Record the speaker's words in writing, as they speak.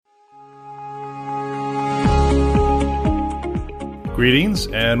Greetings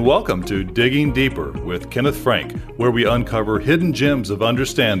and welcome to Digging Deeper with Kenneth Frank, where we uncover hidden gems of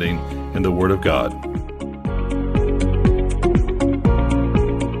understanding in the Word of God.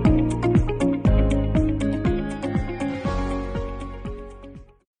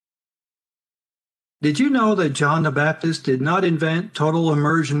 Did you know that John the Baptist did not invent total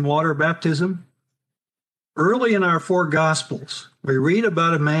immersion water baptism? Early in our four Gospels, we read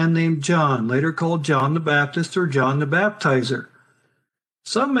about a man named John, later called John the Baptist or John the Baptizer.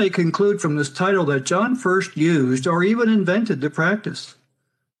 Some may conclude from this title that John first used or even invented the practice.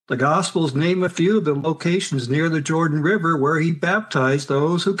 The Gospels name a few of the locations near the Jordan River where he baptized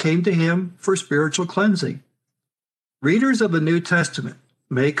those who came to him for spiritual cleansing. Readers of the New Testament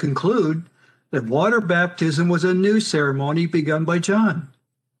may conclude that water baptism was a new ceremony begun by John.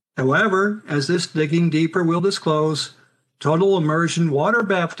 However, as this digging deeper will disclose, total immersion water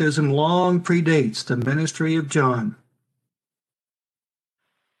baptism long predates the ministry of John.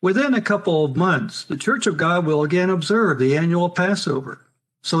 Within a couple of months, the Church of God will again observe the annual Passover.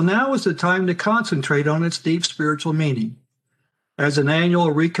 So now is the time to concentrate on its deep spiritual meaning. As an annual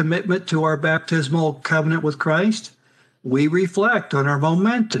recommitment to our baptismal covenant with Christ, we reflect on our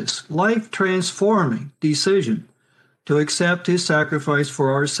momentous, life-transforming decision to accept his sacrifice for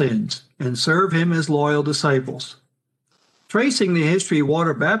our sins and serve him as loyal disciples. Tracing the history of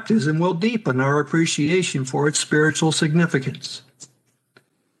water baptism will deepen our appreciation for its spiritual significance.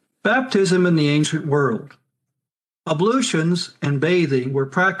 Baptism in the ancient world. Ablutions and bathing were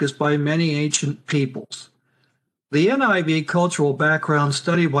practiced by many ancient peoples. The NIV Cultural Background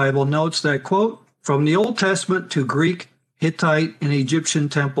Study Bible notes that, quote, from the Old Testament to Greek, Hittite, and Egyptian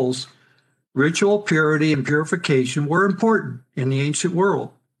temples, ritual purity and purification were important in the ancient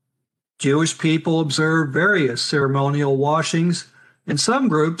world. Jewish people observed various ceremonial washings, and some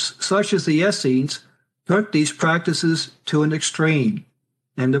groups, such as the Essenes, took these practices to an extreme.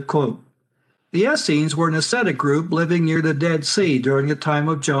 End of quote. The Essenes were an ascetic group living near the Dead Sea during the time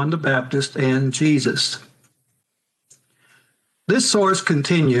of John the Baptist and Jesus. This source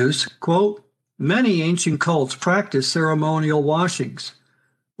continues, quote, many ancient cults practiced ceremonial washings,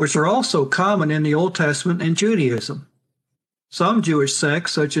 which are also common in the Old Testament and Judaism. Some Jewish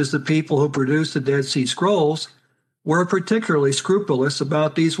sects, such as the people who produced the Dead Sea Scrolls, were particularly scrupulous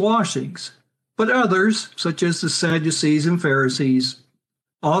about these washings, but others, such as the Sadducees and Pharisees,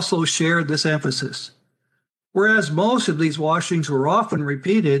 also shared this emphasis. Whereas most of these washings were often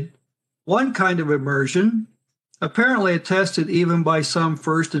repeated, one kind of immersion, apparently attested even by some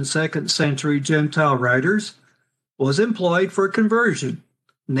 1st and 2nd century Gentile writers, was employed for conversion,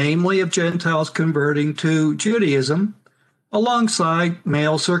 namely of Gentiles converting to Judaism alongside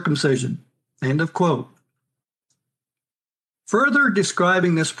male circumcision. End of quote. Further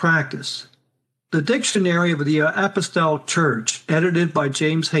describing this practice, the Dictionary of the Apostolic Church, edited by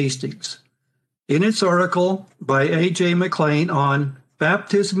James Hastings, in its article by A.J. McLean on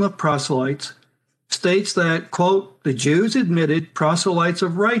Baptism of Proselytes, states that, quote, the Jews admitted proselytes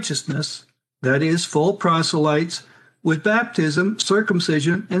of righteousness, that is, full proselytes, with baptism,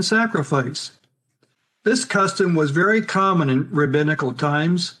 circumcision, and sacrifice. This custom was very common in rabbinical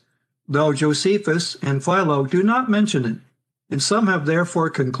times, though Josephus and Philo do not mention it, and some have therefore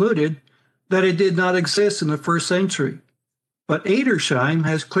concluded that it did not exist in the 1st century. But Edersheim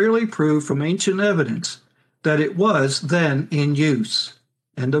has clearly proved from ancient evidence that it was then in use.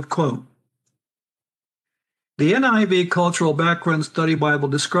 End of quote. The NIV Cultural Background Study Bible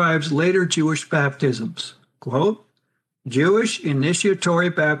describes later Jewish baptisms. Quote, Jewish initiatory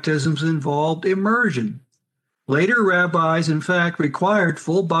baptisms involved immersion. Later rabbis, in fact, required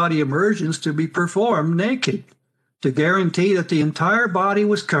full-body immersions to be performed naked to guarantee that the entire body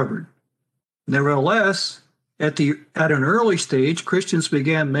was covered. Nevertheless, at an early stage, Christians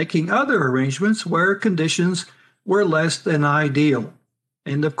began making other arrangements where conditions were less than ideal.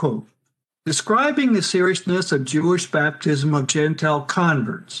 End of quote. Describing the seriousness of Jewish baptism of Gentile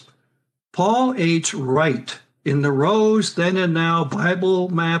converts, Paul H. Wright in the Rose Then and Now Bible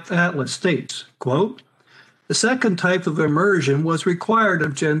Map Atlas states, quote, the second type of immersion was required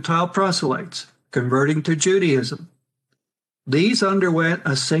of Gentile proselytes converting to Judaism. These underwent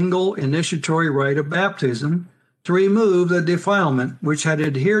a single initiatory rite of baptism to remove the defilement which had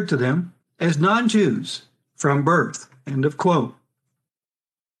adhered to them as non-Jews from birth. End of quote.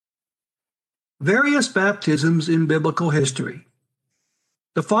 Various baptisms in biblical history.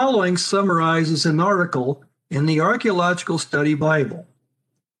 The following summarizes an article in the Archaeological Study Bible.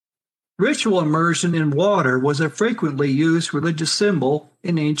 Ritual immersion in water was a frequently used religious symbol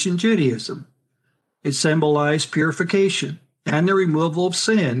in ancient Judaism. It symbolized purification and the removal of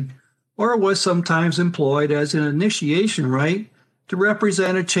sin, or was sometimes employed as an initiation rite to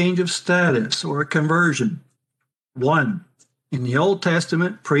represent a change of status or a conversion. 1. In the Old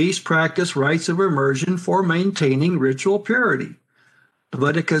Testament, priests practiced rites of immersion for maintaining ritual purity.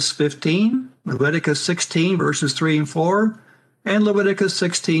 Leviticus 15, Leviticus 16, verses 3 and 4, and Leviticus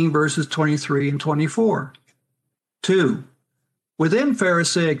 16, verses 23 and 24. 2. Within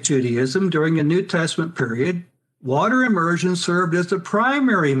Pharisaic Judaism during the New Testament period, water immersion served as the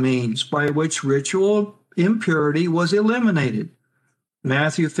primary means by which ritual impurity was eliminated.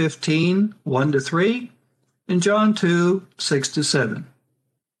 Matthew 15, 1-3, and John 2, 6-7.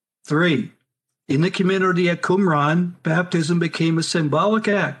 3. In the community at Qumran, baptism became a symbolic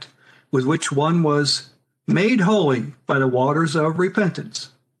act with which one was made holy by the waters of repentance.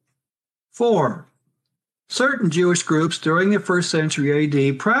 4. Certain Jewish groups during the 1st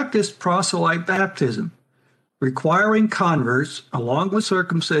century AD practiced proselyte baptism, requiring converts, along with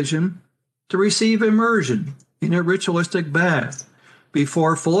circumcision, to receive immersion in a ritualistic bath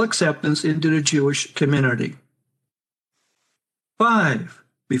before full acceptance into the Jewish community. 5.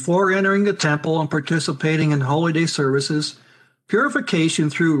 Before entering the temple and participating in holy day services, purification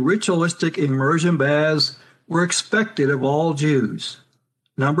through ritualistic immersion baths were expected of all Jews.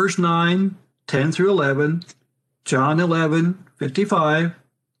 Numbers 9, 10-11, John 11, 55,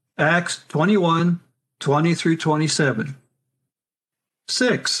 Acts 21, 20-27.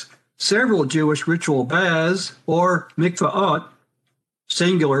 6. Several Jewish ritual baths, or mikvaot,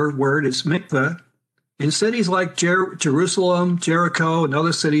 singular word is mikveh, in cities like Jerusalem, Jericho, and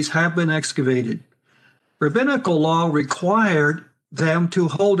other cities have been excavated. Rabbinical law required them to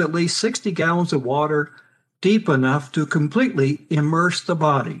hold at least 60 gallons of water deep enough to completely immerse the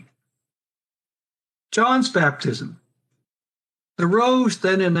body. John's baptism. The Rose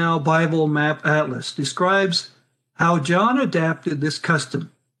Then and Now Bible Map Atlas describes how John adapted this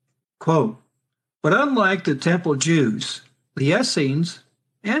custom. Quote, but unlike the temple Jews, the Essenes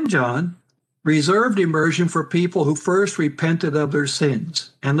and John reserved immersion for people who first repented of their sins.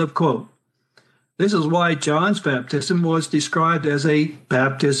 End of quote. This is why John's baptism was described as a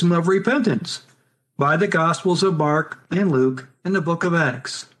baptism of repentance by the Gospels of Mark and Luke and the book of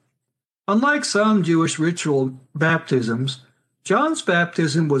Acts. Unlike some Jewish ritual baptisms, John's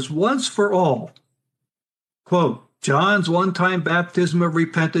baptism was once for all. Quote, John's one-time baptism of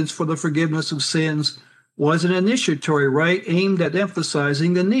repentance for the forgiveness of sins was an initiatory rite aimed at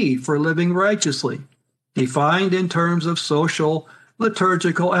emphasizing the need for living righteously, defined in terms of social,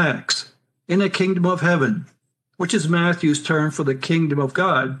 liturgical acts in the kingdom of heaven, which is Matthew's term for the kingdom of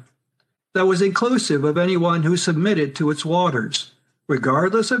God, that was inclusive of anyone who submitted to its waters,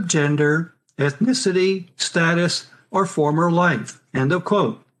 regardless of gender, ethnicity, status, or former life. End of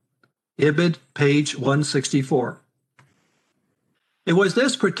quote. Ibid, page 164. It was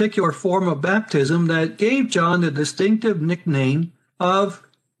this particular form of baptism that gave John the distinctive nickname of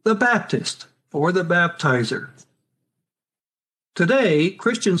the Baptist, or the baptizer. Today,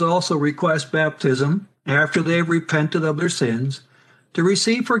 Christians also request baptism after they have repented of their sins to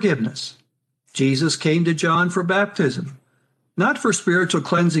receive forgiveness. Jesus came to John for baptism, not for spiritual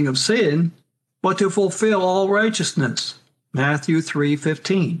cleansing of sin, but to fulfill all righteousness. Matthew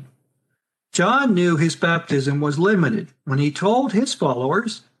 3:15. John knew his baptism was limited when he told his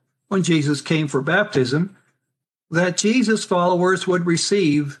followers, when Jesus came for baptism, that Jesus' followers would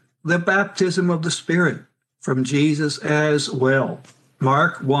receive the baptism of the Spirit from Jesus as well.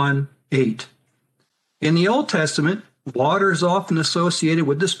 Mark 1:8. In the Old Testament, water is often associated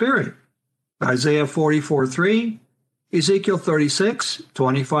with the Spirit. Isaiah 44:3, Ezekiel 36,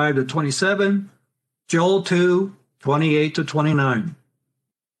 25-27, Joel 2, 28-29.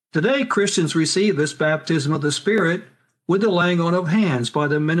 Today, Christians receive this baptism of the Spirit with the laying on of hands by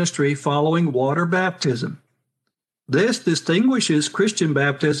the ministry following water baptism. This distinguishes Christian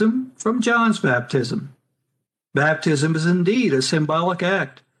baptism from John's baptism. Baptism is indeed a symbolic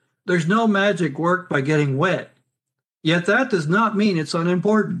act. There's no magic work by getting wet. Yet that does not mean it's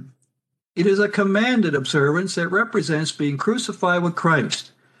unimportant. It is a commanded observance that represents being crucified with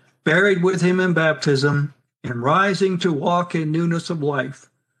Christ, buried with him in baptism, and rising to walk in newness of life.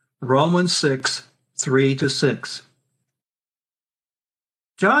 Romans 6, 3-6.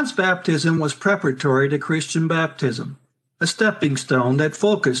 John's baptism was preparatory to Christian baptism, a stepping stone that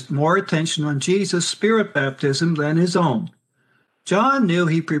focused more attention on Jesus' Spirit baptism than his own. John knew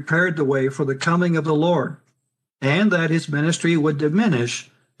he prepared the way for the coming of the Lord, and that his ministry would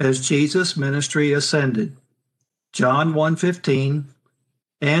diminish as Jesus' ministry ascended. John 1:15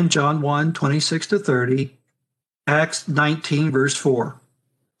 and John 1:26-30, Acts 19, verse 4.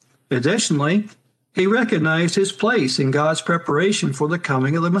 Additionally, he recognized his place in God's preparation for the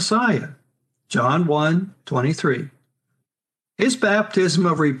coming of the Messiah. John 1:23. His baptism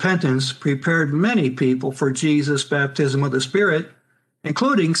of repentance prepared many people for Jesus' baptism of the Spirit,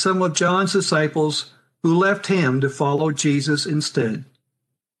 including some of John's disciples who left him to follow Jesus instead.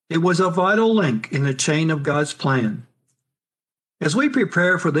 It was a vital link in the chain of God's plan. As we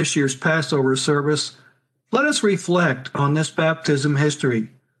prepare for this year's Passover service, let us reflect on this baptism history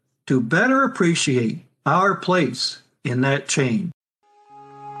to better appreciate our place in that chain.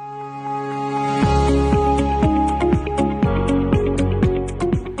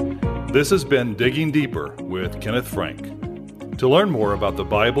 This has been Digging Deeper with Kenneth Frank. To learn more about the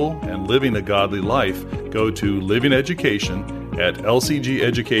Bible and living a godly life, go to Living Education at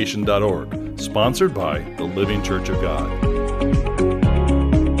lcgeducation.org, sponsored by the Living Church of God.